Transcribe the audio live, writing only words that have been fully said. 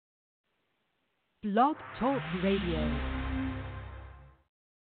Blog Talk Radio.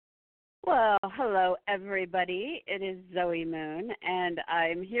 Well, hello everybody. It is Zoe Moon, and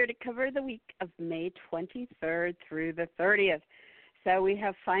I'm here to cover the week of May 23rd through the 30th. So we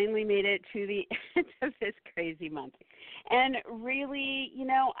have finally made it to the end of this crazy month. And really,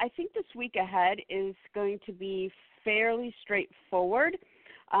 I think this week ahead is going to be fairly straightforward.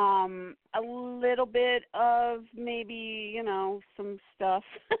 A little bit of maybe, some stuff,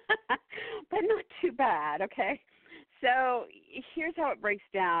 but not too bad, okay? So here's how it breaks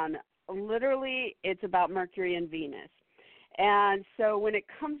down. Literally, it's about Mercury and Venus. And so when it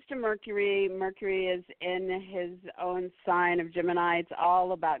comes to Mercury, Mercury is in his own sign of Gemini. It's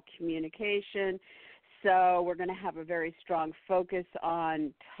all about communication. So we're going to have a very strong focus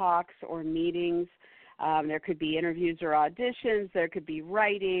on talks or meetings. There could be interviews or auditions. There could be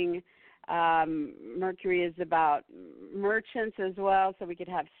writing. Mercury is about merchants as well, so we could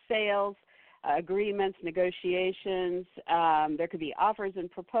have sales, agreements, negotiations. There could be offers and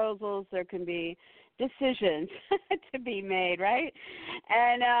proposals. There can be decisions to be made, right?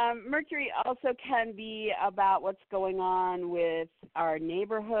 And Mercury also can be about what's going on with our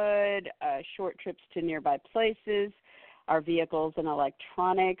neighborhood, short trips to nearby places, our vehicles and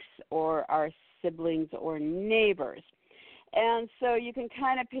electronics, or our siblings or neighbors. And so you can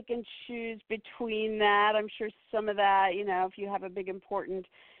kind of pick and choose between that. I'm sure some of that, if you have a big important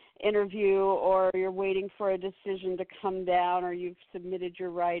interview or you're waiting for a decision to come down or you've submitted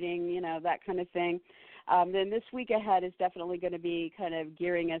your writing, that kind of thing, then this week ahead is definitely going to be kind of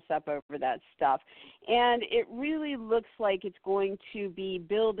gearing us up over that stuff. And it really looks like it's going to be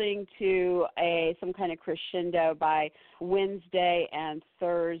building to some kind of crescendo by Wednesday and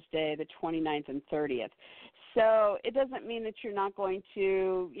Thursday, the 29th and 30th. So it doesn't mean that you're not going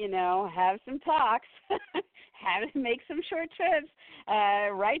to, have some talks, make some short trips,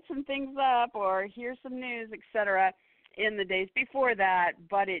 write some things up or hear some news, etc., in the days before that,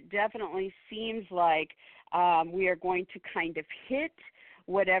 but it definitely seems like we are going to kind of hit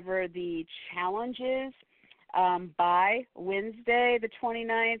whatever the challenge is by Wednesday, the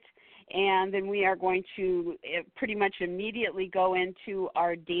 29th, and then we are going to pretty much immediately go into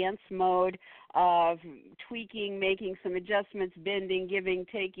our dance mode of tweaking, making some adjustments, bending, giving,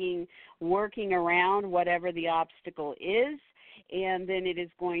 taking, working around whatever the obstacle is. And then it is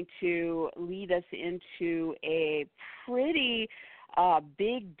going to lead us into a pretty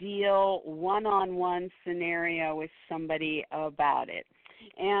big deal one-on-one scenario with somebody about it.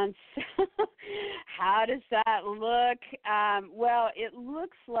 And so how does that look? Well, it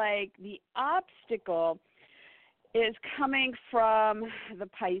looks like the obstacle is coming from the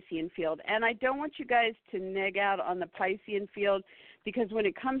Piscean field. And I don't want you guys to neg out on the Piscean field because when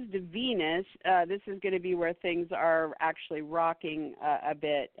it comes to Venus, this is going to be where things are actually rocking a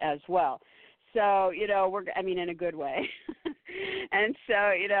bit as well. So, in a good way. And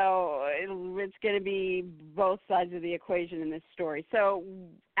so, it's going to be both sides of the equation in this story. So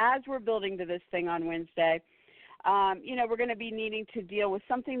as we're building to this thing on Wednesday, we're going to be needing to deal with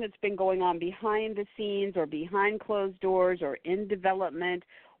something that's been going on behind the scenes or behind closed doors or in development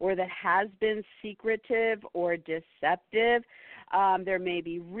or that has been secretive or deceptive. There may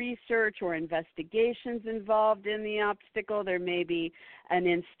be research or investigations involved in the obstacle. There may be an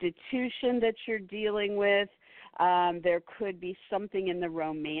institution that you're dealing with. There could be something in the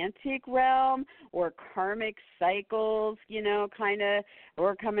romantic realm or karmic cycles,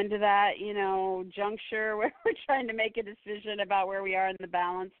 we're coming to that, juncture where we're trying to make a decision about where we are in the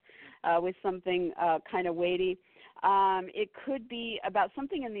balance with something kind of weighty. It could be about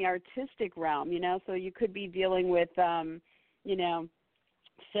something in the artistic realm, so you could be dealing with,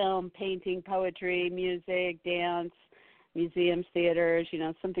 film, painting, poetry, music, dance, museums, theaters,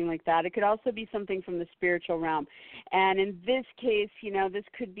 something like that. It could also be something from the spiritual realm. And in this case, this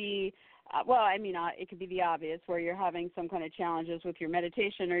could be, it could be the obvious where you're having some kind of challenges with your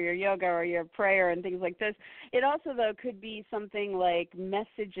meditation or your yoga or your prayer and things like this. It also, though, could be something like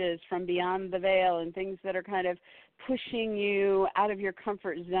messages from beyond the veil and things that are kind of pushing you out of your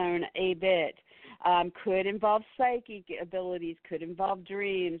comfort zone a bit. Could involve psychic abilities, could involve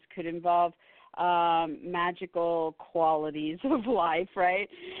dreams, could involve magical qualities of life, right?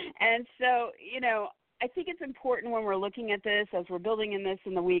 And so, I think it's important when we're looking at this, as we're building in this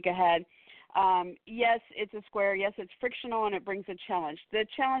in the week ahead, yes, it's a square. Yes, it's frictional and it brings a challenge. The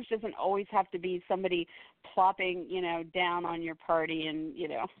challenge doesn't always have to be somebody plopping, down on your party and,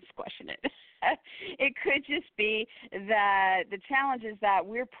 squashing it. It could just be that the challenge is that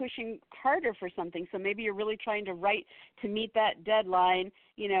we're pushing harder for something. So maybe you're really trying to write to meet that deadline,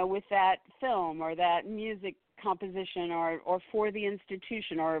 with that film or that music composition or for the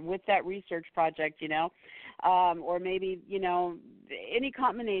institution or with that research project, or maybe, any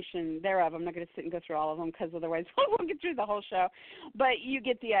combination thereof. I'm not going to sit and go through all of them because otherwise we won't get through the whole show, but you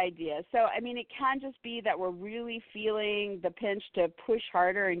get the idea. So, it can just be that we're really feeling the pinch to push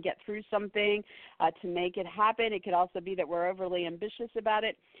harder and get through something to make it happen. It could also be that we're overly ambitious about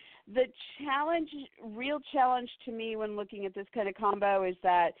it. The real challenge to me when looking at this kind of combo is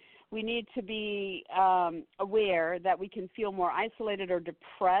that we need to be aware that we can feel more isolated or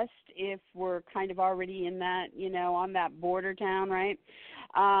depressed if we're kind of already in that, on that border town, right?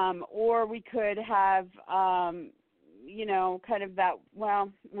 Or we could have, kind of that,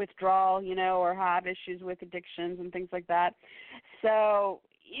 withdrawal, or have issues with addictions and things like that. So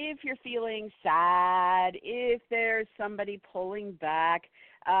if you're feeling sad, if there's somebody pulling back,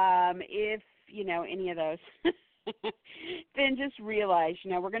 if, any of those, then just realize,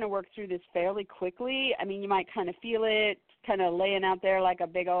 we're going to work through this fairly quickly. You might kind of feel it kind of laying out there like a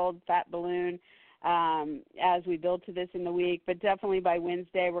big old fat balloon as we build to this in the week. But definitely by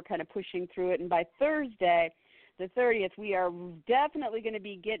Wednesday, we're kind of pushing through it. And by Thursday, the 30th, we are definitely going to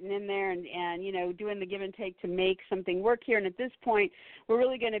be getting in there and doing the give and take to make something work here. And at this point, we're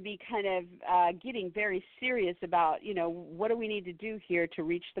really going to be kind of getting very serious about, what do we need to do here to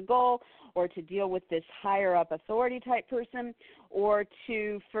reach the goal or to deal with this higher up authority type person or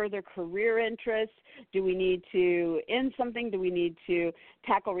to further career interests. Do we need to end something? Do we need to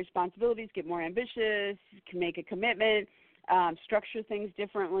tackle responsibilities, get more ambitious, make a commitment? Structure things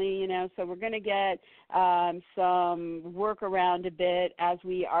differently, so we're going to get some work around a bit as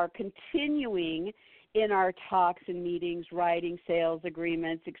we are continuing in our talks and meetings, writing sales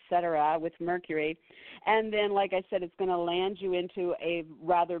agreements, etc., with Mercury. And then, like I said, it's going to land you into a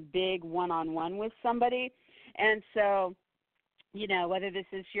rather big one-on-one with somebody. And so, whether this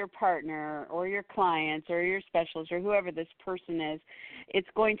is your partner or your clients or your specialist or whoever this person is, it's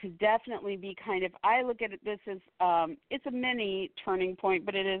going to definitely be kind of, I look at this as it's a mini turning point,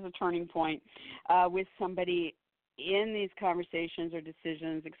 but it is a turning point with somebody in these conversations or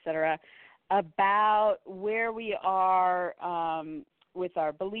decisions, et cetera, about where we are with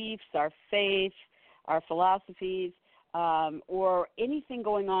our beliefs, our faith, our philosophies, or anything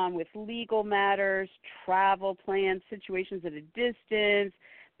going on with legal matters, travel plans, situations at a distance,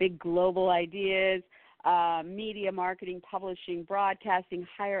 big global ideas, media, marketing, publishing, broadcasting,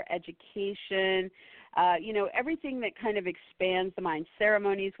 higher education, everything that kind of expands the mind,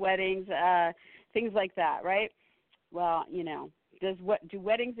 ceremonies, weddings, things like that, right? Well, do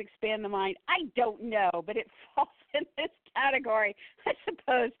weddings expand the mind? I don't know, but it falls in this category. I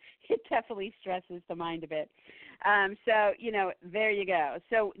suppose it definitely stresses the mind a bit. So, there you go.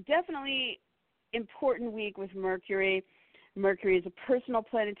 So definitely important week with Mercury. Mercury is a personal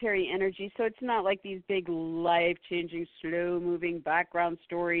planetary energy, so it's not like these big life-changing, slow-moving background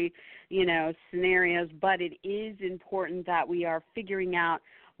story, scenarios, but it is important that we are figuring out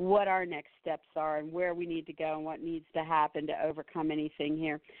what our next steps are and where we need to go and what needs to happen to overcome anything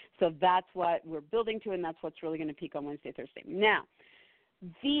here. So that's what we're building to, and that's what's really going to peak on Wednesday, Thursday. Now,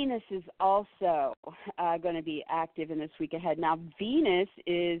 Venus is also going to be active in this week ahead. Now, Venus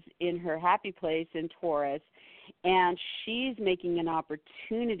is in her happy place in Taurus, and she's making an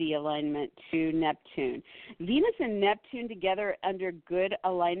opportunity alignment to Neptune. Venus and Neptune together under good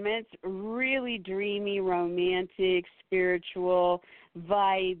alignments, really dreamy, romantic, spiritual,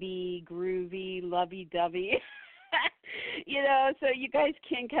 vibey, groovy, lovey-dovey. So you guys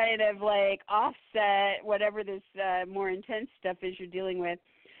can kind of like offset whatever this more intense stuff is you're dealing with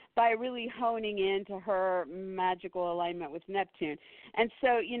by really honing into her magical alignment with Neptune. And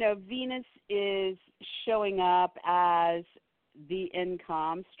so, Venus is showing up as the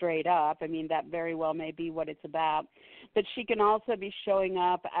income straight up. That very well may be what it's about. But she can also be showing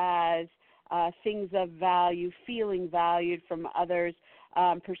up as things of value, feeling valued from others,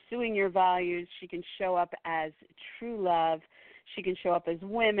 pursuing your values. She can show up as true love. She can show up as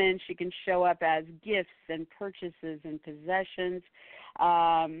women. She can show up as gifts and purchases and possessions,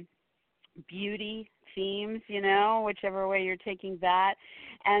 beauty themes, whichever way you're taking that.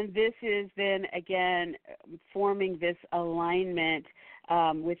 And this is then, again, forming this alignment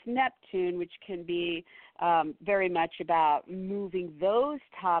with Neptune, which can be very much about moving those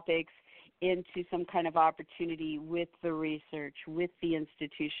topics into some kind of opportunity with the research, with the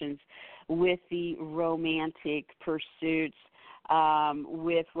institutions, with the romantic pursuits,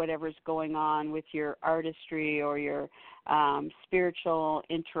 with whatever's going on with your artistry or your spiritual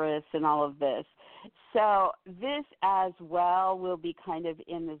interests and all of this. So this as well will be kind of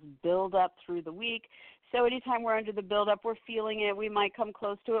in this build-up through the week. So anytime we're under the buildup, we're feeling it. We might come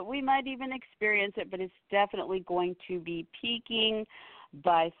close to it. We might even experience it, but it's definitely going to be peaking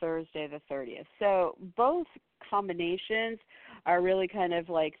by Thursday the 30th. So both combinations are really kind of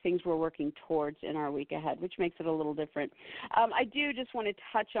like things we're working towards in our week ahead, which makes it a little different. I do just want to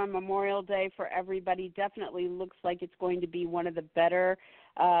touch on Memorial Day for everybody. Definitely looks like it's going to be one of the better,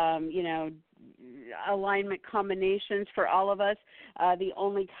 alignment combinations for all of us. The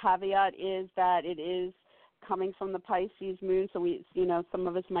only caveat is that it is coming from the Pisces moon, so some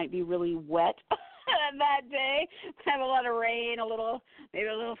of us might be really wet that day, have a lot of rain, maybe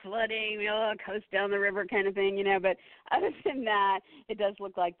a little flooding, maybe a little coast down the river kind of thing, but other than that, it does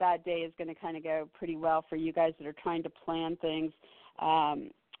look like that day is going to kind of go pretty well for you guys that are trying to plan things,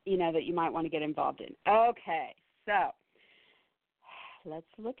 that you might want to get involved in. Okay, so let's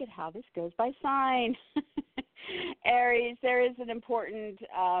look at how this goes by sign. Aries, there is an important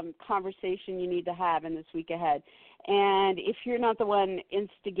conversation you need to have in this week ahead. And if you're not the one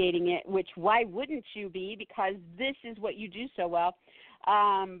instigating it, which why wouldn't you be, because this is what you do so well,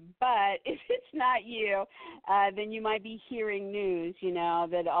 but if it's not you, then you might be hearing news,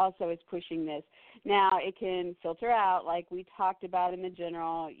 that also is pushing this. Now, it can filter out, like we talked about in the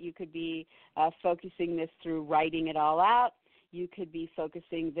general. You could be focusing this through writing it all out. You could be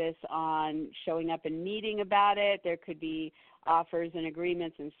focusing this on showing up and meeting about it. There could be offers and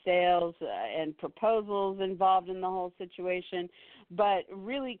agreements and sales and proposals involved in the whole situation. But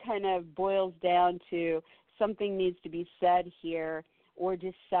really kind of boils down to something needs to be said here or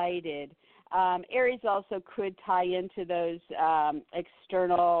decided. Aries also could tie into those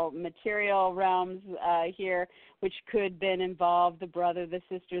external material realms here, which could then involve the brother, the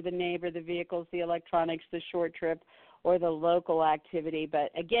sister, the neighbor, the vehicles, the electronics, the short trip, or the local activity. But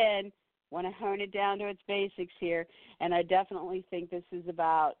again, want to hone it down to its basics here, and I definitely think this is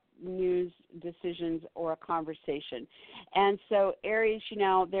about news, decisions, or a conversation. And so Aries,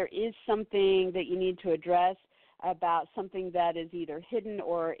 there is something that you need to address about something that is either hidden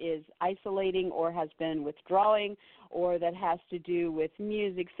or is isolating or has been withdrawing, or that has to do with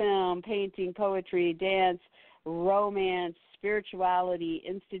music, film, painting, poetry, dance, romance, spirituality,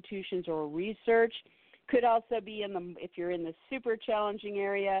 institutions, or research. Could also be if you're in the super challenging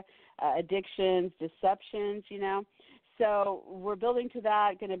area, addictions, deceptions, So we're building to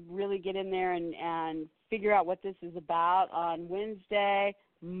that, going to really get in there and figure out what this is about on Wednesday,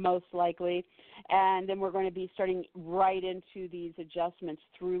 most likely. And then we're going to be starting right into these adjustments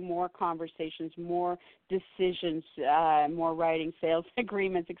through more conversations, more decisions, more writing, sales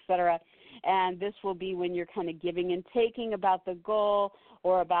agreements, etc. And this will be when you're kind of giving and taking about the goal,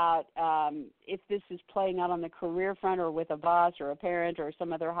 or about if this is playing out on the career front or with a boss or a parent or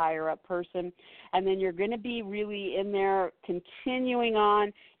some other higher up person. And then you're going to be really in there continuing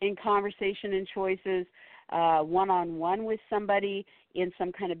on in conversation and choices, one-on-one with somebody in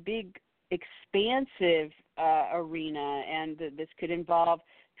some kind of big, expansive arena. And this could involve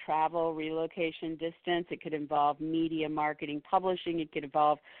travel, relocation, distance. It could involve media, marketing, publishing. It could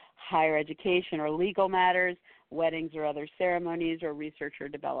involve higher education or legal matters, weddings or other ceremonies, or research or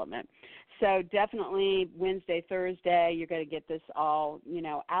development. So definitely Wednesday, Thursday, you're going to get this all,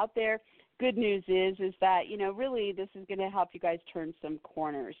 out there. Good news is that, really this is going to help you guys turn some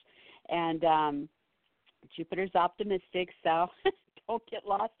corners. And Jupiter's optimistic, so don't get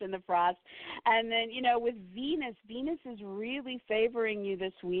lost in the frost. And then, with Venus is really favoring you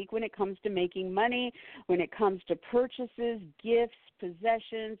this week when it comes to making money, when it comes to purchases, gifts,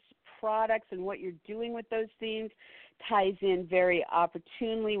 possessions, products, and what you're doing with those things. Ties in very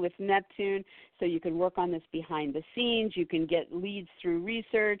opportunely with Neptune, so you can work on this behind the scenes. You can get leads through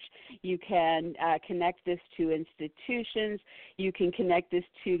research. You can connect this to institutions. You can connect this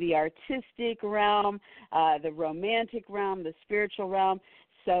to the artistic realm, the romantic realm, the spiritual realm.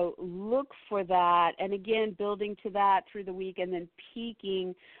 So look for that, and again, building to that through the week, and then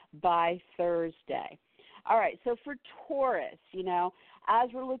peaking by Thursday. All right, so for Taurus, as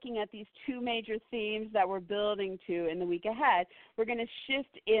we're looking at these two major themes that we're building to in the week ahead, we're going to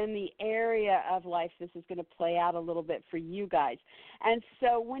shift in the area of life this is going to play out a little bit for you guys. And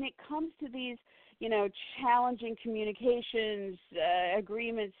so when it comes to these, challenging communications,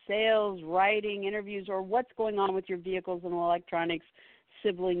 agreements, sales, writing, interviews, or what's going on with your vehicles and electronics,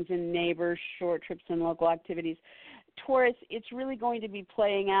 siblings and neighbors, short trips and local activities, Taurus, it's really going to be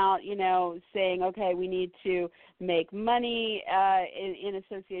playing out, saying, okay, we need to make money in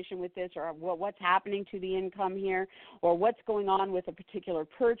association with this, or what's happening to the income here, or what's going on with a particular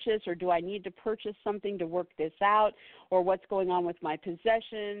purchase, or do I need to purchase something to work this out, or what's going on with my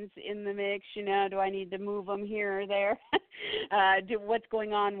possessions in the mix, do I need to move them here or there? What's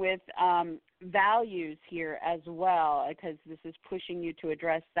going on with values here as well, because this is pushing you to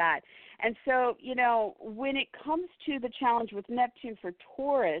address that. And so, when it comes to the challenge with Neptune for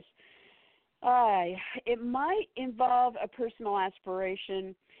Taurus, it might involve a personal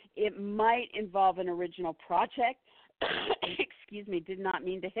aspiration. It might involve an original project. Excuse me, did not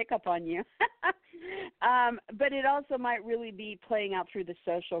mean to hiccup on you. But it also might really be playing out through the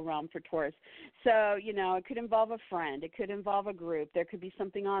social realm for Taurus. So, it could involve a friend. It could involve a group. There could be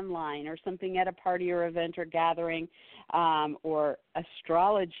something online or something at a party or event or gathering, or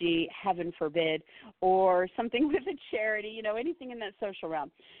astrology, heaven forbid, or something with a charity, anything in that social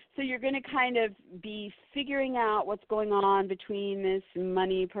realm. So you're going to kind of be figuring out what's going on between this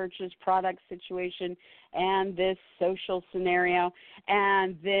money purchase product situation and this social scenario,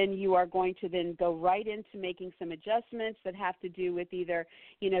 and then you are going to then go right into making some adjustments that have to do with either,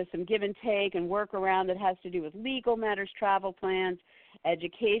 some give and take and work around that has to do with legal matters, travel plans,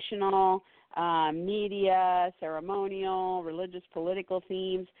 educational, media, ceremonial, religious, political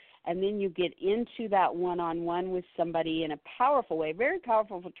themes, and then you get into that one-on-one with somebody in a powerful way, very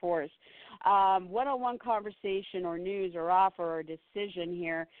powerful for Taurus. One-on-one conversation or news or offer or decision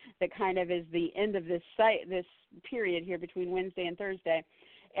here that kind of is the end of this period here between Wednesday and Thursday.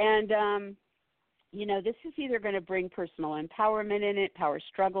 And, this is either going to bring personal empowerment in it, power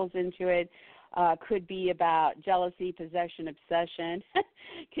struggles into it, could be about jealousy, possession, obsession,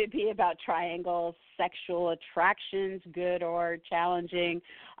 could be about triangles, sexual attractions, good or challenging,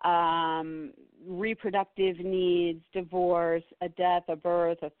 reproductive needs, divorce, a death, a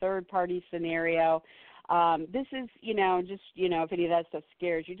birth, a third-party scenario. This is, if any of that stuff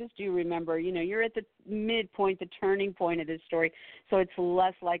scares you, just do remember, you're at the midpoint, the turning point of this story, so it's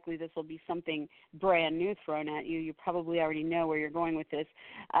less likely this will be something brand new thrown at you. You probably already know where you're going with this.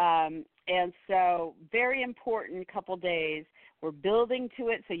 And so very important couple days. We're building to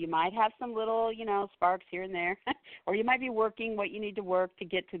it, so you might have some little, sparks here and there, or you might be working what you need to work to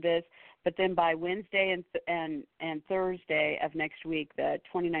get to this, but then by Wednesday and Thursday of next week, the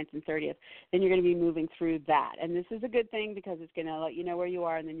 29th and 30th, then you're going to be moving through that. And this is a good thing because it's going to let you know where you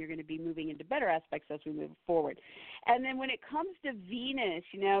are, and then you're going to be moving into better aspects as we move forward. And then when it comes to Venus,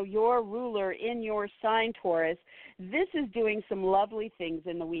 your ruler in your sign, Taurus, this is doing some lovely things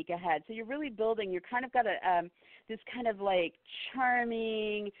in the week ahead. So you're really building, you're kind of got this kind of like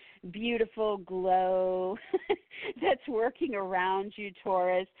charming, beautiful glow that's working around you,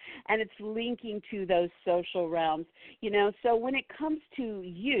 Taurus, and it's linking to those social realms. So when it comes to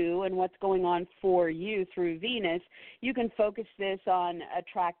you and what's going on for you through Venus, you can focus this on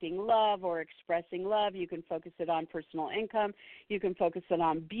attracting love or expressing love. You can focus it on personal income. You can focus it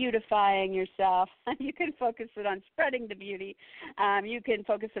on beautifying yourself. You can focus it on spreading the beauty. You can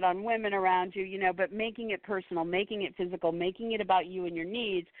focus it on women around you, but making it personal, making it physical, making it about you and your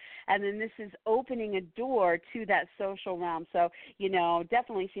needs. And then this is opening a door to that social realm. So,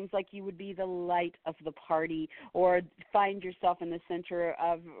 definitely seems like you would be the light of the party or find yourself in the center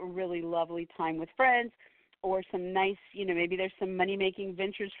of a really lovely time with friends, or some nice, maybe there's some money-making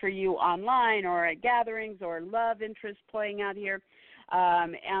ventures for you online or at gatherings or love interest playing out here.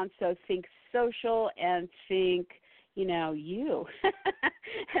 And so think social and think, you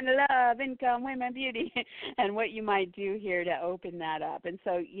and love, income, women, beauty, and what you might do here to open that up. And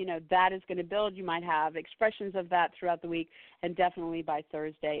so, that is going to build. You might have expressions of that throughout the week and definitely by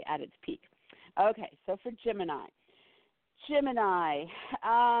Thursday at its peak. Okay, so for Gemini,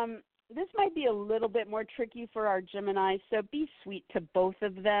 this might be a little bit more tricky for our Gemini, so be sweet to both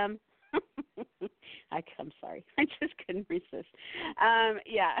of them. I'm sorry. I just couldn't resist.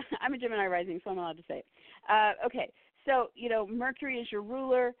 Yeah, I'm a Gemini rising, so I'm allowed to say it. Okay, so, Mercury is your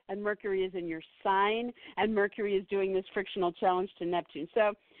ruler, and Mercury is in your sign, and Mercury is doing this frictional challenge to Neptune.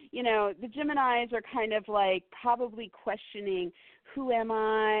 So, the Geminis are kind of like probably questioning, who am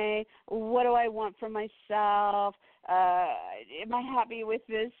I? What do I want for myself? Am I happy with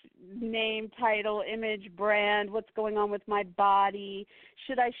this name, title, image, brand? What's going on with my body?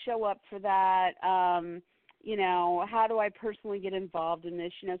 Should I show up for that? How do I personally get involved in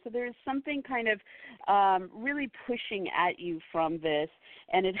this? So there's something kind of really pushing at you from this,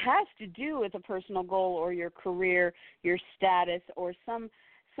 and it has to do with a personal goal or your career, your status, or some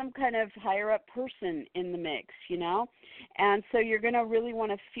kind of higher-up person in the mix, And so you're going to really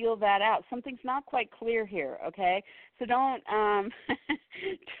want to feel that out. Something's not quite clear here, okay? So don't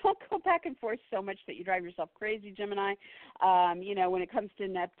don't go back and forth so much that you drive yourself crazy, Gemini. When it comes to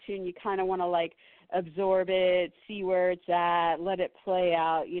Neptune, you kind of want to, absorb it, see where it's at, let it play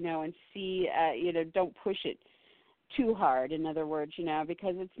out, and see, don't push it too hard, in other words,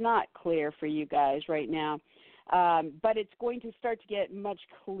 because it's not clear for you guys right now. but it's going to start to get much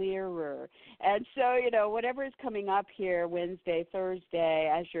clearer. And so, whatever is coming up here Wednesday,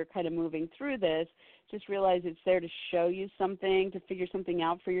 Thursday, as you're kind of moving through this, just realize it's there to show you something, to figure something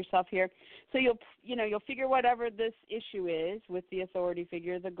out for yourself here. So you'll figure whatever this issue is with the authority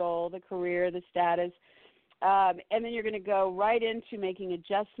figure, the goal, the career, the status, and then you're going to go right into making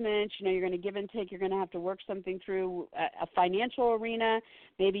adjustments. You're going to give and take. You're going to have to work something through a financial arena.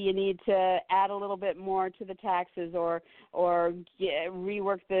 Maybe you need to add a little bit more to the taxes, or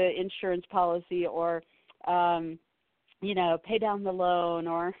rework the insurance policy, or pay down the loan,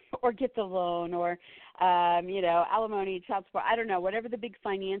 or get the loan, or alimony, child support. I don't know, whatever the big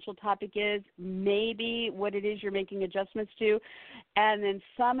financial topic is, maybe what it is you're making adjustments to. And then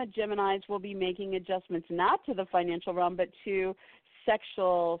some Geminis will be making adjustments not to the financial realm, but to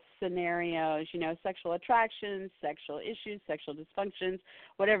sexual scenarios, sexual attractions, sexual issues, sexual dysfunctions,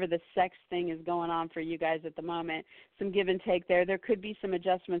 whatever the sex thing is going on for you guys at the moment. Some give and take there. There could be some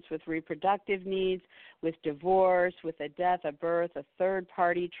adjustments with reproductive needs, with divorce, with a death, a birth, a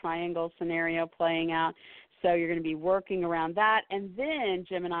third-party triangle scenario playing out. So you're going to be working around that. And then,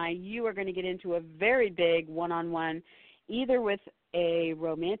 Gemini, you are going to get into a very big one-on-one, either with a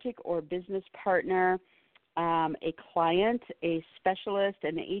romantic or business partner, a client, a specialist,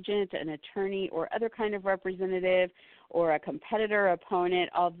 an agent, an attorney, or other kind of representative, or a competitor, opponent,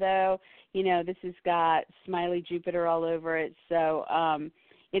 although, this has got smiley Jupiter all over it. So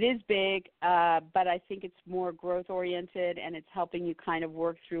it is big, but I think it's more growth-oriented, and it's helping you kind of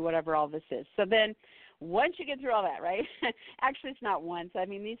work through whatever all this is. So then once you get through all that, right? Actually, it's not once. I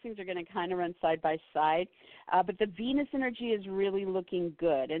mean, these things are going to kind of run side by side. But the Venus energy is really looking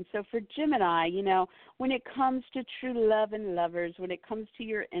good. And so for Gemini, when it comes to true love and lovers, when it comes to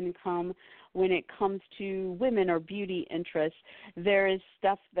your income, when it comes to women or beauty interests, there is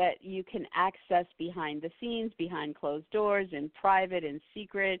stuff that you can access behind the scenes, behind closed doors, in private, in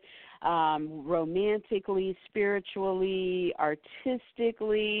secret, romantically, spiritually,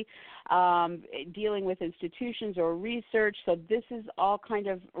 artistically, dealing with institutions or research. So this is all kind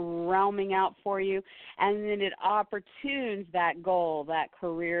of realming out for you. And then it opportunes that goal, that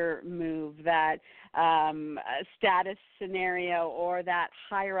career move, that status scenario, or that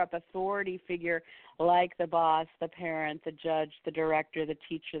higher up authority figure like the boss, the parent, the judge, the director, the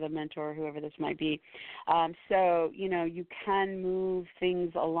teacher, the mentor, whoever this might be. So, you can move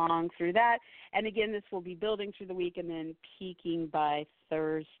things along through that. And again, this will be building through the week and then peaking by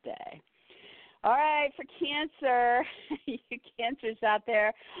Thursday. All right, for Cancer, you Cancers out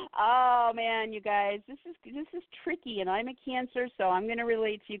there. Oh man, you guys, this is tricky, and I'm a Cancer, so I'm going to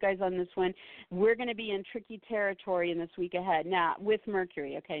relate to you guys on this one. We're going to be in tricky territory in this week ahead. Now, with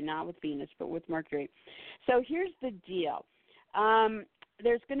Mercury, okay, not with Venus, but with Mercury. So here's the deal.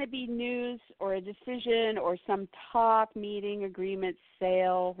 There's going to be news or a decision or some talk, meeting, agreement,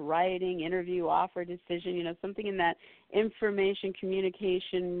 sale, writing, interview, offer, decision, something in that information,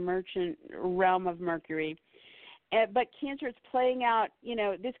 communication, merchant realm of Mercury. But Cancer, it's playing out,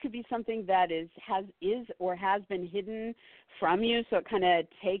 this could be something that has been hidden from you, so it kind of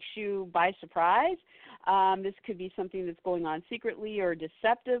takes you by surprise. This could be something that's going on secretly or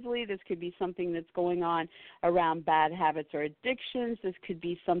deceptively. This could be something that's going on around bad habits or addictions. This could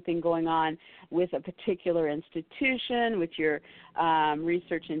be something going on with a particular institution, with your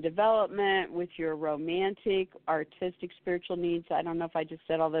research and development, with your romantic, artistic, spiritual needs. I don't know if I just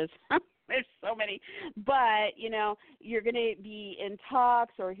said all those. There's so many. But, you're going to be in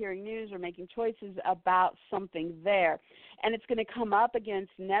talks or hearing news or making choices about something there. And it's going to come up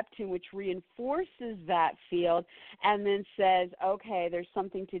against Neptune, which reinforces that field and then says, okay, there's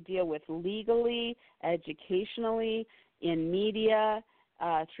something to deal with legally, educationally, in media,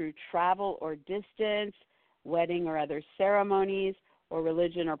 through travel or distance, wedding or other ceremonies, or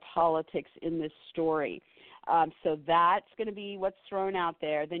religion or politics in this story. So that's going to be what's thrown out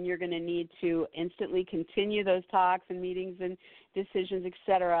there. Then you're going to need to instantly continue those talks and meetings and decisions, et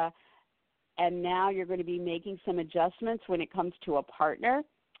cetera. And now you're going to be making some adjustments when it comes to a partner,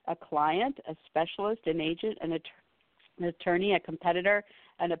 a client, a specialist, an agent, an attorney, a competitor,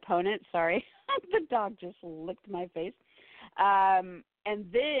 an opponent. Sorry, the dog just licked my face. And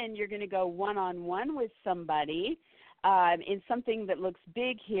then you're going to go one-on-one with somebody in something that looks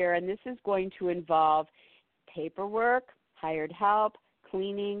big here, and this is going to involve paperwork, hired help,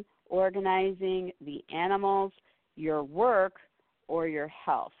 cleaning, organizing, the animals, your work, or your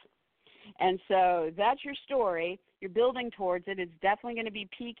health. And so that's your story. you're building towards it. It's definitely going to be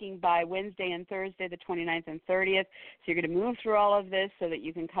peaking by Wednesday and Thursday, the 29th and 30th. So you're going to move through all of this so that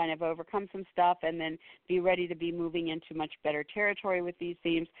you can kind of overcome some stuff and then be ready to be moving into much better territory with these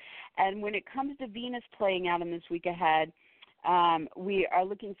themes. And when it comes to Venus playing out in this week ahead, we are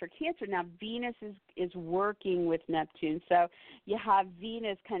looking for Cancer. Now, Venus is working with Neptune. So you have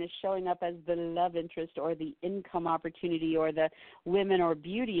Venus kind of showing up as the love interest or the income opportunity or the women or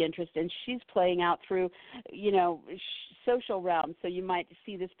beauty interest, and she's playing out through, social realms. So you might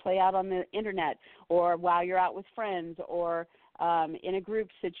see this play out on the Internet or while you're out with friends or in a group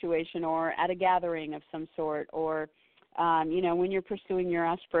situation or at a gathering of some sort or when you're pursuing your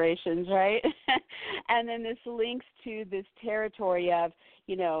aspirations, right? And then this links to this territory of,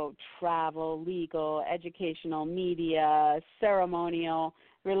 travel, legal, educational, media, ceremonial,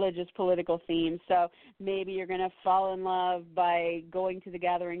 religious, political themes. So maybe you're going to fall in love by going to the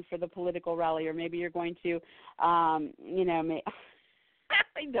gathering for the political rally, or maybe you're going to, I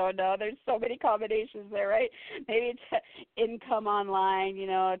don't know. There's so many combinations there, right? Maybe it's income online,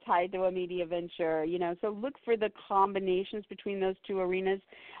 tied to a media venture, So look for the combinations between those two arenas.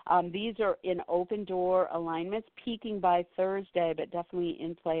 These are in open door alignments, peaking by Thursday, but definitely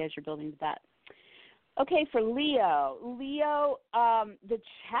in play as you're building that. Okay, for Leo, the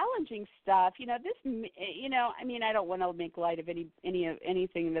challenging stuff, I don't want to make light of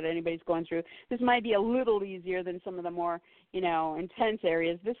anything that anybody's going through. This might be a little easier than some of the more, intense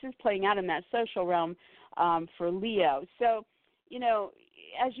areas. This is playing out in that social realm for Leo. So,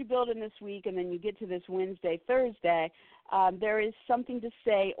 as you build in this week and then you get to this Wednesday, Thursday, there is something to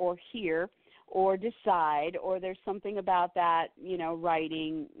say or hear or decide, or there's something about that,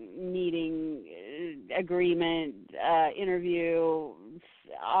 writing, meeting, agreement, interview,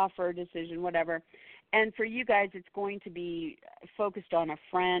 offer, decision, whatever. And for you guys, it's going to be focused on a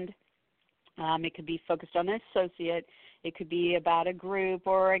friend. It could be focused on an associate. It could be about a group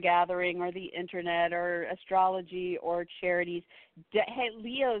or a gathering or the Internet or astrology or charities. Hey,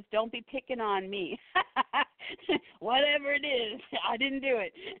 Leos, don't be picking on me. Whatever it is, I didn't do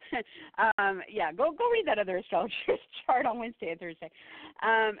it. Go read that other astrologer's chart on Wednesday and Thursday.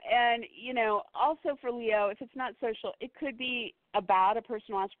 Also for Leo, if it's not social, it could be about a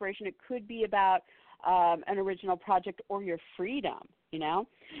personal aspiration. It could be about an original project or your freedom.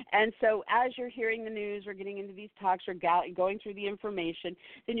 And so as you're hearing the news or getting into these talks or going through the information,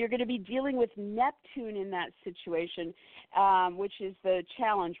 then you're going to be dealing with Neptune in that situation, which is the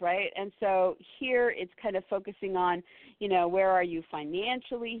challenge, right? And so here it's kind of focusing on, where are you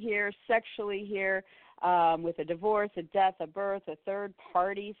financially here, sexually here, with a divorce, a death, a birth, a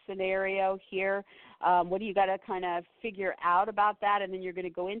third-party scenario here. What do you got to kind of figure out about that? And then you're going to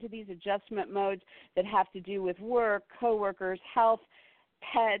go into these adjustment modes that have to do with work, coworkers, health,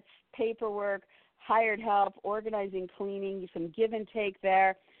 pets, paperwork, hired help, organizing, cleaning, some give and take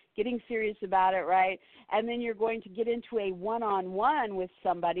there, getting serious about it, right? And then you're going to get into a one-on-one with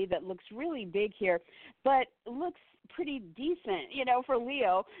somebody that looks really big here, but looks pretty decent, for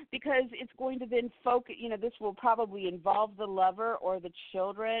Leo, because it's going to then focus, this will probably involve the lover or the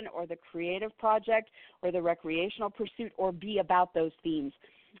children or the creative project or the recreational pursuit or be about those themes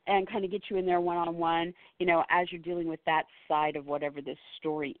and kind of get you in there one-on-one, as you're dealing with that side of whatever this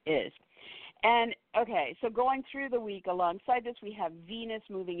story is. And, okay, so going through the week alongside this, we have Venus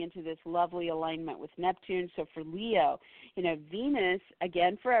moving into this lovely alignment with Neptune. So for Leo, Venus,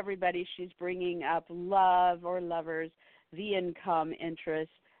 again, for everybody, she's bringing up love or lovers, the income,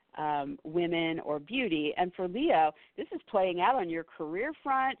 interest, women or beauty. And for Leo, this is playing out on your career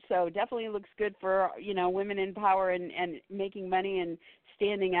front, so definitely looks good for, women in power and making money and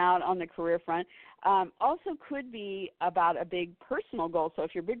standing out on the career front. Also could be about a big personal goal. So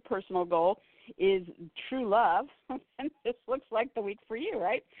if your big personal goal is true love, and this looks like the week for you,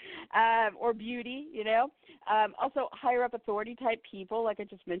 right? Or beauty, Also higher up authority type people, like I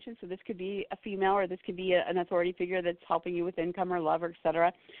just mentioned. So this could be a female or this could be an authority figure that's helping you with income or love, or et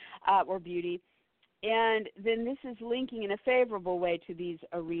cetera, or beauty. And then this is linking in a favorable way to these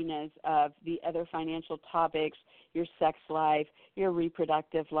arenas of the other financial topics, your sex life, your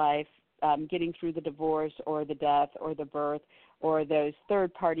reproductive life, getting through the divorce or the death or the birth or those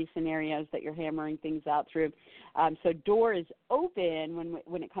third-party scenarios that you're hammering things out through. So door is open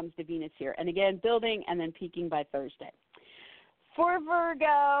when it comes to Venus here. And again, building and then peaking by Thursday. For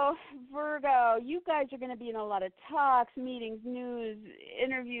Virgo, you guys are going to be in a lot of talks, meetings, news,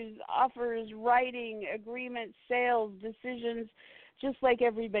 interviews, offers, writing, agreements, sales, decisions, just like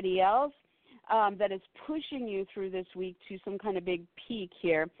everybody else. That is pushing you through this week to some kind of big peak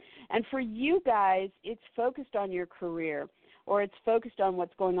here. And for you guys, it's focused on your career. or it's focused on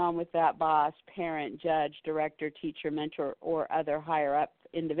what's going on with that boss, parent, judge, director, teacher, mentor, or other higher-up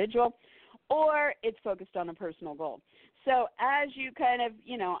individual, or it's focused on a personal goal. So as you kind of,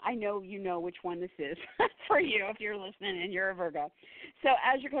 I know you know which one this is for you if you're listening and you're a Virgo. So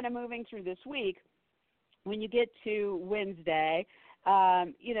as you're kind of moving through this week, when you get to Wednesday,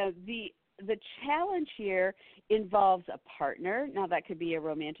 the challenge here involves a partner. Now, that could be a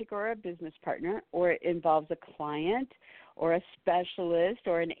romantic or a business partner, or it involves a client or a specialist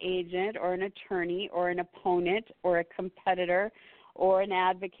or an agent or an attorney or an opponent or a competitor or an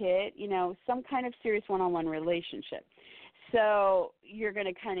advocate, some kind of serious one-on-one relationship. So you're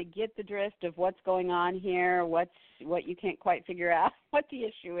going to kind of get the drift of what's going on here, what you can't quite figure out, what the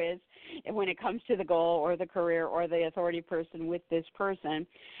issue is, and when it comes to the goal or the career or the authority person with this person.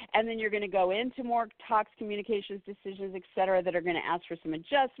 And then you're going to go into more talks, communications, decisions, et cetera, that are going to ask for some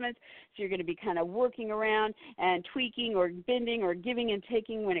adjustments. So you're going to be kind of working around and tweaking or bending or giving and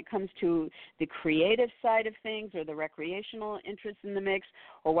taking when it comes to the creative side of things or the recreational interest in the mix,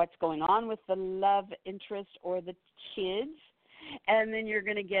 or what's going on with the love interest or the kids. And then you're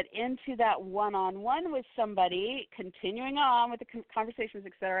going to get into that one-on-one with somebody, continuing on with the conversations,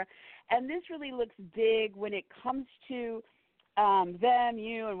 et cetera. And this really looks big when it comes to them,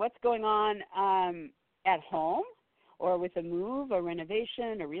 you, and what's going on at home, or with a move, a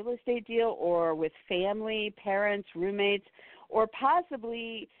renovation, a real estate deal, or with family, parents, roommates, or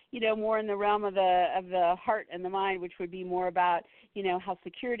possibly, more in the realm of the heart and the mind, which would be more about, how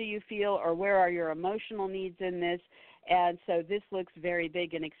secure do you feel, or where are your emotional needs in this. And so this looks very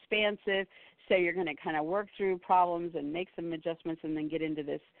big and expansive. So you're going to kind of work through problems and make some adjustments and then get into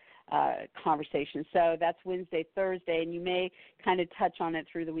this conversation. So that's Wednesday, Thursday, and you may kind of touch on it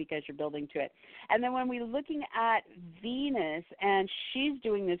through the week as you're building to it. And then when we're looking at Venus, and she's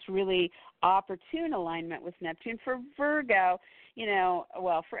doing this really opportune alignment with Neptune for Virgo,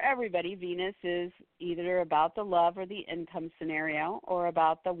 for everybody, Venus is either about the love or the income scenario, or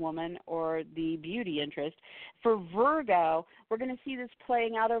about the woman or the beauty interest. For Virgo, we're going to see this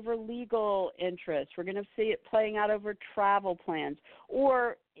playing out over legal interests. We're going to see it playing out over travel plans,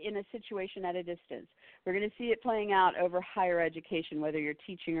 or in a situation at a distance. We're going to see it playing out over higher education, whether you're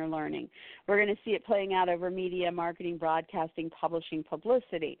teaching or learning. We're going to see it playing out over media, marketing, broadcasting, publishing,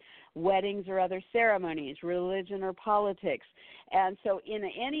 publicity, weddings or other ceremonies, religion or politics. And so in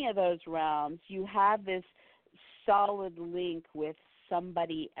any of those realms, you have this solid link with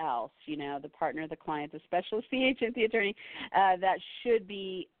somebody else, the partner, the client, the specialist, the agent, the attorney, that should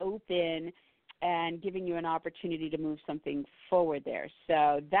be open and giving you an opportunity to move something forward there.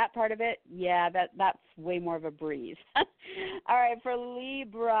 So that part of it, that's way more of a breeze. All right, for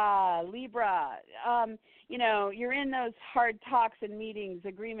Libra, you're in those hard talks and meetings,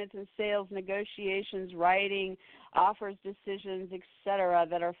 agreements and sales, negotiations, writing, offers, decisions, etc.,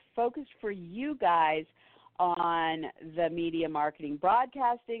 that are focused for you guys on the media, marketing,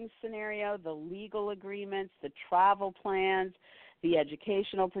 broadcasting scenario, the legal agreements, the travel plans, the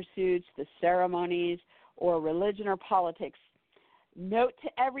educational pursuits, the ceremonies, or religion or politics. Note to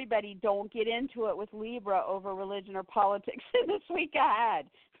everybody, don't get into it with Libra over religion or politics in this week ahead.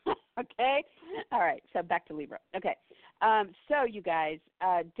 Okay? All right, so back to Libra. Okay. So you guys,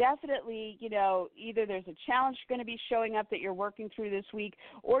 definitely, either there's a challenge going to be showing up that you're working through this week,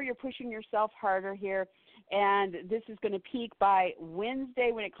 or you're pushing yourself harder here. And this is going to peak by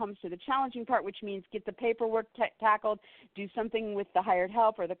Wednesday when it comes to the challenging part, which means get the paperwork tackled, do something with the hired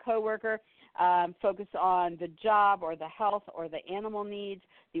help or the coworker, focus on the job or the health or the animal needs,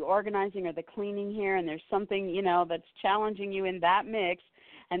 the organizing or the cleaning here, and there's something, that's challenging you in that mix.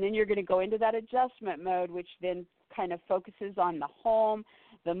 And then you're going to go into that adjustment mode, which then kind of focuses on the home,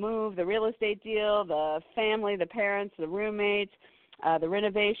 the move, the real estate deal, the family, the parents, the roommates, the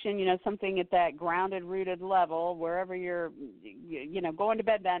renovation, something at that grounded, rooted level, wherever you're, going to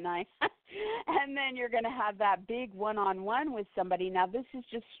bed that night. And then you're going to have that big one-on-one with somebody. Now, this is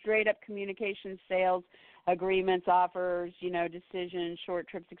just straight-up communication, sales, agreements, offers, decisions, short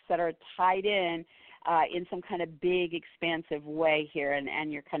trips, et cetera, tied in some kind of big, expansive way here,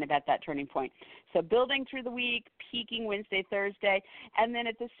 and you're kind of at that turning point. So building through the week, peaking Wednesday, Thursday, and then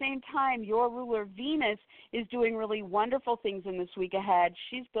at the same time, your ruler Venus is doing really wonderful things in this week ahead.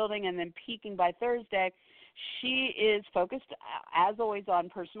 She's building and then peaking by Thursday. She is focused, as always, on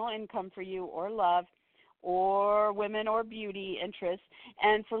personal income for you, or love, or women or beauty interests.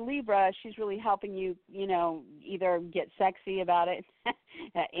 And for Libra, she's really helping you, either get sexy about it,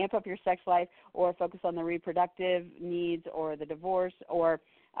 amp up your sex life, or focus on the reproductive needs or the divorce, or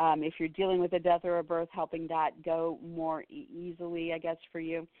If you're dealing with a death or a birth, helping that go more easily, I guess, for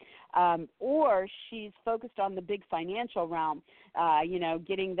you. Or she's focused on the big financial realm,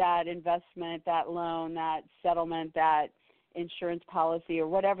 getting that investment, that loan, that settlement, that insurance policy, or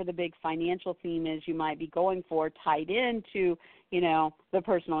whatever the big financial theme is you might be going for, tied into, the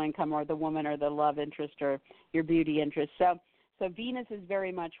personal income or the woman or the love interest or your beauty interest. So Venus is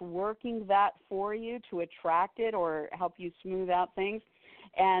very much working that for you to attract it or help you smooth out things.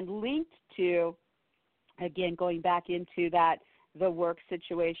 And linked to, again, going back into that, the work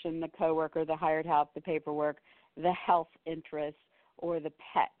situation, the coworker, the hired help, the paperwork, the health interests, or the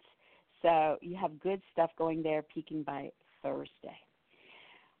pets. So you have good stuff going there, peaking by Thursday.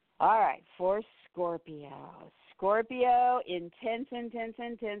 All right, for Scorpio. Scorpio, intense,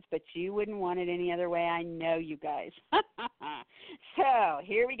 but you wouldn't want it any other way. I know you guys. So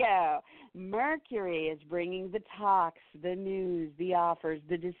here we go. Mercury is bringing the talks, the news, the offers,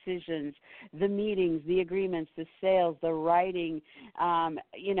 the decisions, the meetings, the agreements, the sales, the writing,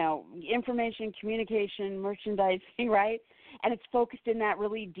 information, communication, merchandising, right? And it's focused in that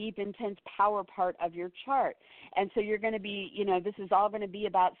really deep, intense power part of your chart. And so you're going to be, this is all going to be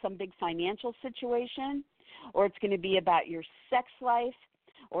about some big financial situation, or it's going to be about your sex life,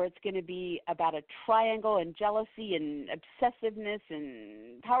 or it's going to be about a triangle and jealousy and obsessiveness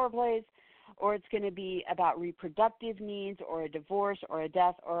and power plays, or it's going to be about reproductive needs or a divorce or a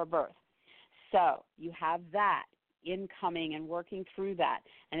death or a birth. So you have that incoming and working through that.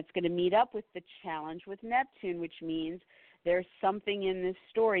 And it's going to meet up with the challenge with Neptune, which means there's something in this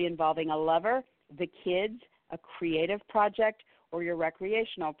story involving a lover, the kids, a creative project, or your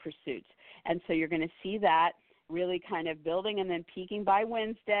recreational pursuits. And so you're going to see that really kind of building and then peaking by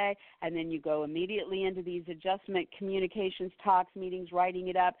Wednesday, and then you go immediately into these adjustment communications, talks, meetings, writing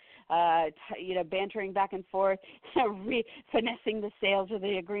it up, bantering back and forth, finessing the sales or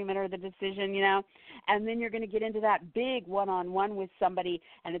the agreement or the decision, and then you're going to get into that big one-on-one with somebody.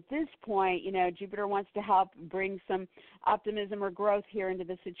 And at this point, Jupiter wants to help bring some optimism or growth here into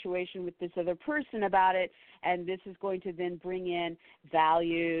the situation with this other person about it, and this is going to then bring in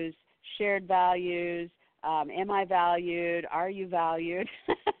values, shared values. Am I valued? Are you valued?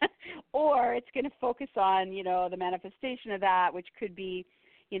 Or it's going to focus on, the manifestation of that, which could be,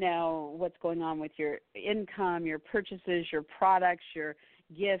 what's going on with your income, your purchases, your products, your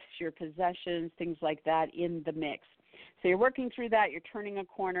gifts, your possessions, things like that in the mix. So you're working through that. You're turning a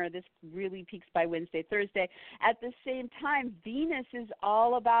corner. This really peaks by Wednesday, Thursday. At the same time, Venus is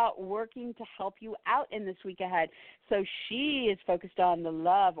all about working to help you out in this week ahead. So she is focused on the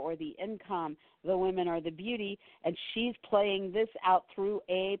love or the income, the women or the beauty, and she's playing this out through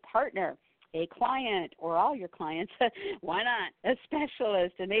a partner, a client, or all your clients. Why not? A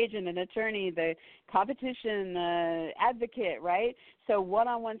specialist, an agent, an attorney, the competition, advocate, right? So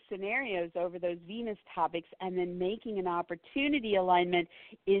one-on-one scenarios over those Venus topics, and then making an opportunity alignment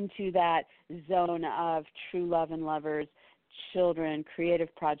into that zone of true love and lovers, children,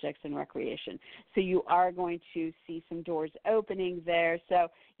 creative projects, and recreation. So you are going to see some doors opening there. So,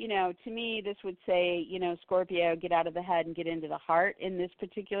 to me, this would say, Scorpio, get out of the head and get into the heart in this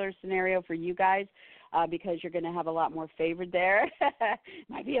particular scenario for you guys, because you're going to have a lot more favored there.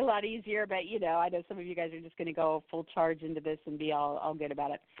 Might be a lot easier, but, I know some of you guys are just going to go full charge into this and be all good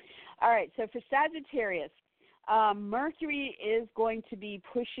about it. All right, so for Sagittarius, Mercury is going to be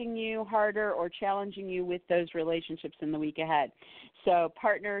pushing you harder or challenging you with those relationships in the week ahead. So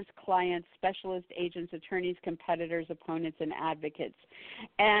partners, clients, specialists, agents, attorneys, competitors, opponents, and advocates.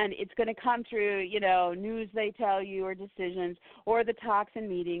 And it's going to come through, news they tell you or decisions, or the talks and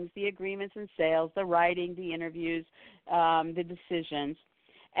meetings, the agreements and sales, the writing, the interviews, the decisions.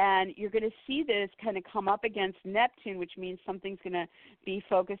 And you're going to see this kind of come up against Neptune, which means something's going to be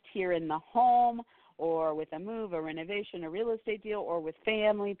focused here in the home, or with a move, a renovation, a real estate deal, or with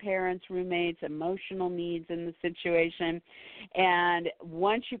family, parents, roommates, emotional needs in the situation. And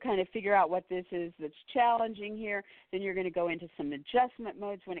once you kind of figure out what this is that's challenging here, then you're going to go into some adjustment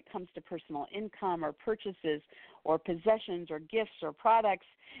modes when it comes to personal income or purchases or possessions or gifts or products.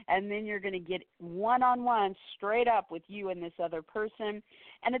 And then you're going to get one-on-one straight up with you and this other person.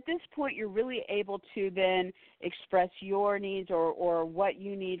 And at this point, you're really able to then express your needs or what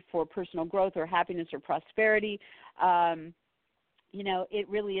you need for personal growth or happiness or prosperity. It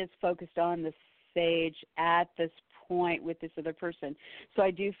really is focused on the sage at this point with this other person. So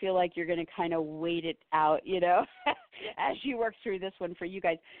I do feel like you're going to kind of wait it out, as you work through this one for you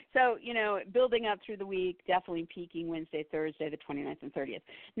guys. So, building up through the week, definitely peaking Wednesday, Thursday, the 29th and 30th.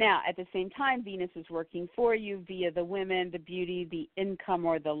 Now, at the same time, Venus is working for you via the women, the beauty, the income,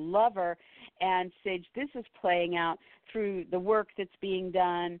 or the lover. And, Sage, this is playing out through the work that's being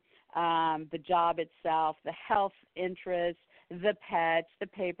done, the job itself, the health interests, the pets, the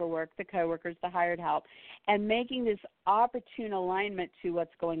paperwork, the coworkers, the hired help, and making this opportune alignment to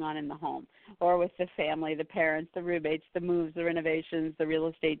what's going on in the home or with the family, the parents, the roommates, the moves, the renovations, the real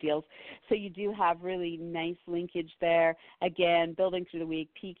estate deals. So you do have really nice linkage there. Again, building through the week,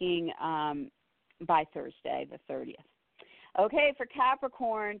 peaking by Thursday, the 30th. Okay, for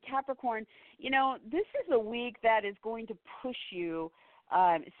Capricorn, this is a week that is going to push you.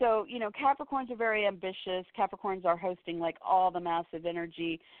 Capricorns are very ambitious. Capricorns are hosting like all the massive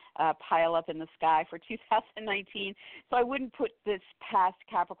energy pile up in the sky for 2019. So I wouldn't put this past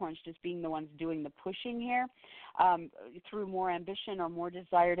Capricorns just being the ones doing the pushing here through more ambition or more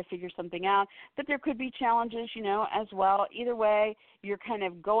desire to figure something out. But there could be challenges, as well. Either way, you're kind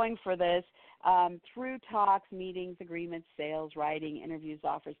of going for this through talks, meetings, agreements, sales, writing, interviews,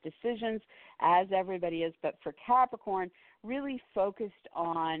 offers, decisions, as everybody is. But for Capricorn, really focused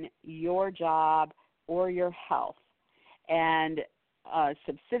on your job or your health. And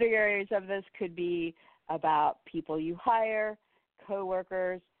subsidiaries of this could be about people you hire,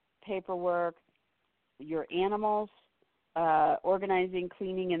 coworkers, paperwork, your animals, organizing,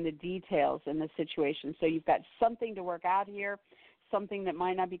 cleaning, and the details in the situation. So you've got something to work out here, something that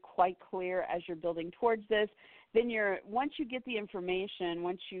might not be quite clear as you're building towards this. Then once you get the information,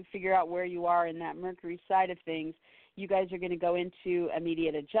 once you figure out where you are in that Mercury side of things, you guys are going to go into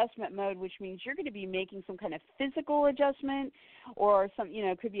immediate adjustment mode, which means you're going to be making some kind of physical adjustment or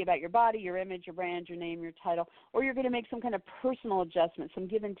it could be about your body, your image, your brand, your name, your title, or you're going to make some kind of personal adjustment, some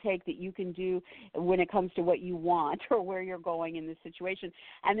give and take that you can do when it comes to what you want or where you're going in this situation.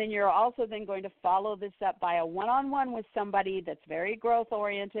 And then you're also then going to follow this up by a one-on-one with somebody that's very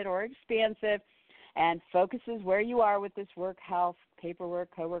growth-oriented or expansive and focuses where you are with this work, health, paperwork,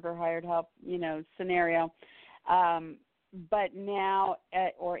 coworker, hired help, scenario. But now,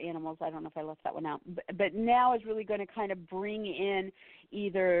 or animals, I don't know if I left that one out, but now is really going to kind of bring in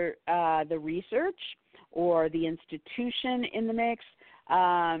either the research or the institution in the mix,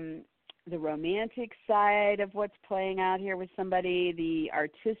 the romantic side of what's playing out here with somebody, the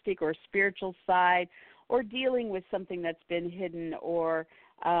artistic or spiritual side, or dealing with something that's been hidden or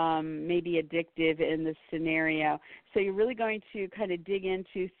maybe addictive in the scenario. So you're really going to kind of dig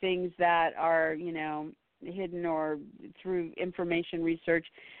into things that are, hidden or through information research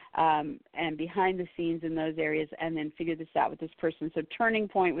and behind the scenes in those areas, and then figure this out with this person. So turning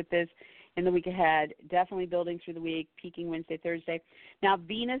point with this in the week ahead, definitely building through the week, peaking Wednesday, Thursday. Now,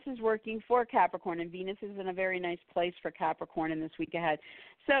 Venus is working for Capricorn, and Venus is in a very nice place for Capricorn in this week ahead.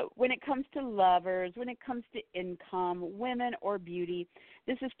 So when it comes to lovers, when it comes to income, women, or beauty,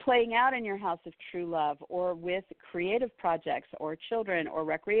 this is playing out in your house of true love or with creative projects or children or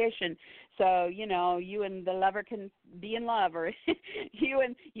recreation. So, you and the lover can be in love, or you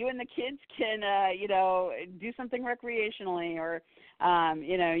and the kids can, do something recreationally, or,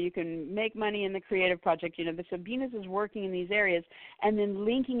 you can make money in the creative project. So Venus is working in these areas and then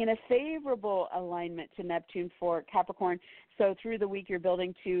linking in a favorable alignment to Neptune for Capricorn. So through the week you're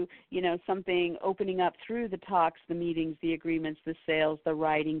building to, something opening up through the talks, the meetings, the agreements, the sales, the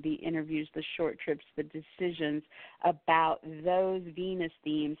writing, the interviews, the short trips, the decisions about those Venus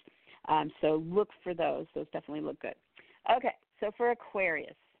themes. So look for those. Those definitely look good. Okay, so for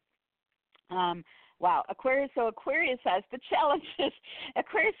Aquarius. Wow, Aquarius. So Aquarius has the challenges.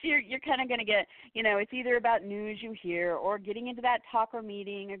 Aquarius, you're kind of going to get, it's either about news you hear or getting into that talk or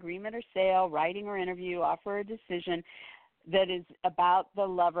meeting, agreement or sale, writing or interview, offer or decision that is about the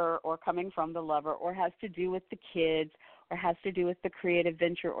lover or coming from the lover or has to do with the kids or has to do with the creative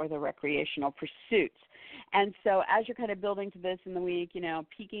venture or the recreational pursuits. And so as you're kind of building to this in the week,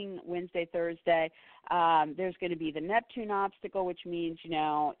 peaking Wednesday, Thursday, there's going to be the Neptune obstacle, which means,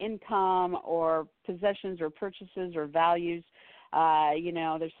 income or possessions or purchases or values.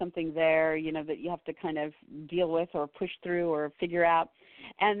 There's something there, that you have to kind of deal with or push through or figure out.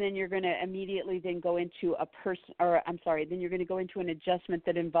 And then you're going to immediately then go into then you're going to go into an adjustment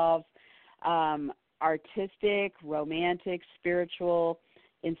that involves artistic, romantic, spiritual,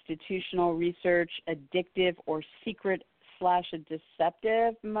 institutional research, addictive, or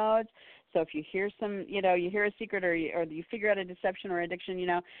secret/deceptive modes. So if you hear you hear a secret or you figure out a deception or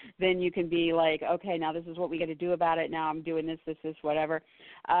addiction, then you can be like, okay, now this is what we got to do about it. Now I'm doing this, whatever.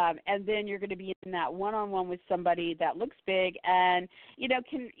 And then you're going to be in that one-on-one with somebody that looks big and,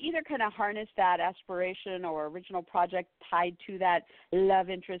 can either kind of harness that aspiration or original project tied to that love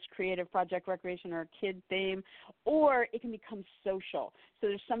interest, creative project, recreation, or kid theme, or it can become social. So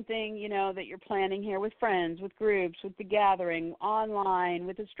there's something, that you're planning here with friends, with groups, with the gathering, online,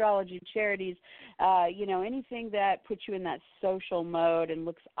 with astrology, charities, anything that puts you in that social mode and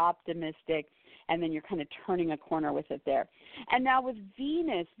looks optimistic, and then you're kind of turning a corner with it there. And now with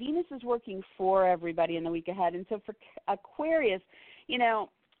Venus is working for everybody in the week ahead. And so for Aquarius,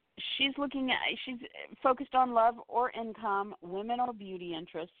 she's focused on love or income, women or beauty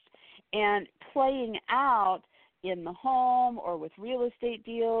interests, and playing out in the home or with real estate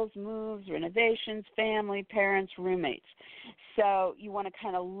deals, moves, renovations, family, parents, roommates. So you want to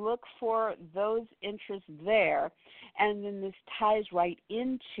kind of look for those interests there, and then this ties right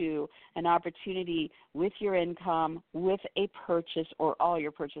into an opportunity with your income, with a purchase or all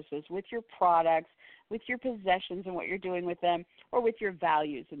your purchases, with your products, with your possessions and what you're doing with them, or with your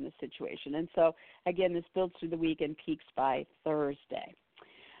values in this situation. And so, again, this builds through the week and peaks by Thursday.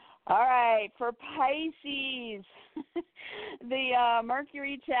 All right, for Pisces, the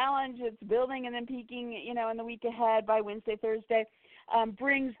Mercury challenge, it's building and then peaking, in the week ahead by Wednesday, Thursday,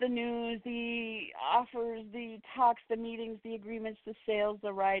 brings the news, the offers, the talks, the meetings, the agreements, the sales,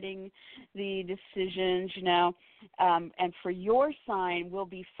 the writing, the decisions, and for your sign, we'll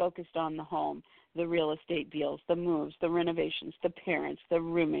be focused on the home, the real estate deals, the moves, the renovations, the parents, the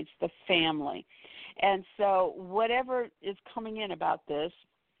roommates, the family. And so whatever is coming in about this,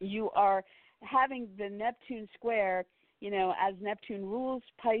 you are having the Neptune square, as Neptune rules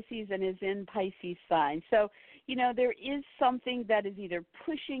Pisces and is in Pisces sign. So, there is something that is either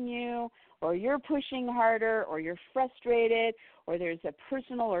pushing you, or you're pushing harder, or you're frustrated, or there's a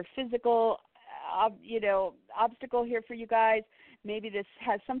personal or physical, obstacle here for you guys. Maybe this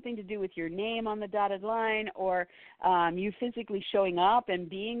has something to do with your name on the dotted line, or you physically showing up and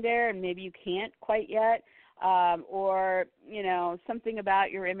being there, and maybe you can't quite yet. Or, something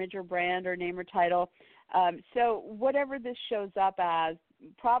about your image or brand or name or title. So whatever this shows up as,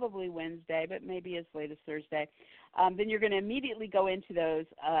 probably Wednesday, but maybe as late as Thursday, then you're going to immediately go into those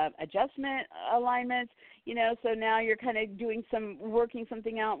adjustment alignments, so now you're kind of working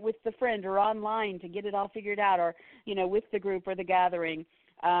something out with the friend or online to get it all figured out, or, with the group or the gathering.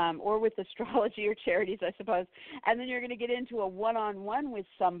 Or with astrology or charities, I suppose. And then you're going to get into a one-on-one with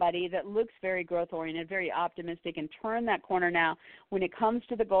somebody that looks very growth-oriented, very optimistic, and turn that corner now when it comes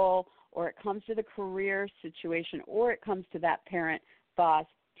to the goal, or it comes to the career situation, or it comes to that parent, boss,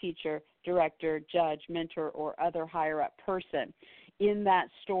 teacher, director, judge, mentor, or other higher-up person in that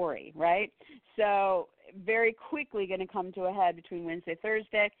story, right? So very quickly going to come to a head between Wednesday,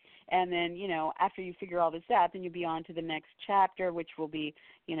 Thursday, and then, after you figure all this out, then you'll be on to the next chapter, which will be,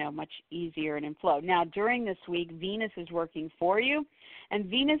 much easier and in flow. Now, during this week, Venus is working for you, and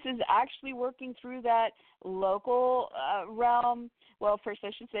Venus is actually working through that local realm. Well, first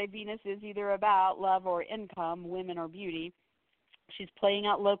I should say Venus is either about love or income, women or beauty. She's playing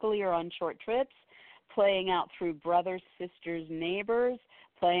out locally or on short trips, playing out through brothers, sisters, neighbors,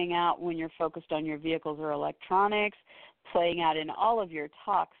 playing out when you're focused on your vehicles or electronics, playing out in all of your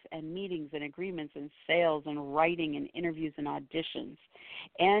talks and meetings and agreements and sales and writing and interviews and auditions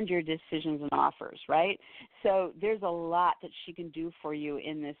and your decisions and offers, right? So there's a lot that she can do for you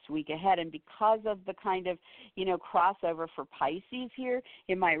in this week ahead. And because of the kind of, crossover for Pisces here,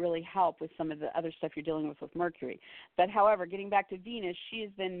 it might really help with some of the other stuff you're dealing with Mercury. But however, getting back to Venus, she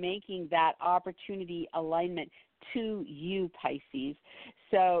has been making that opportunity alignment to you, Pisces.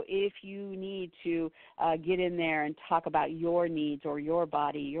 So if you need to get in there and talk about your needs or your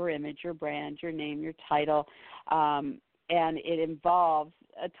body, your image, your brand, your name, your title, and it involves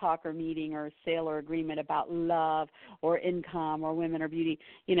a talk or meeting or a sale or agreement about love or income or women or beauty,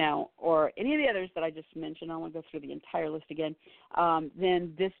 or any of the others that I just mentioned, I won't go through the entire list again,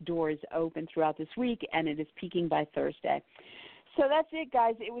 then this door is open throughout this week, and it is peaking by Thursday. So that's it,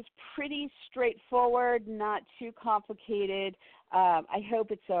 guys. It was pretty straightforward, not too complicated. I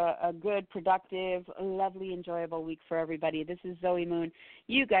hope it's a good, productive, lovely, enjoyable week for everybody. This is Zoe Moon.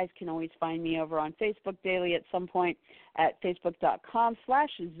 You guys can always find me over on Facebook daily at some point at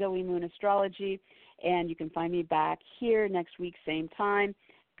facebook.com/Zoe Moon Astrology. And you can find me back here next week, same time.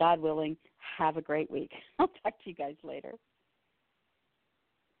 God willing, have a great week. I'll talk to you guys later.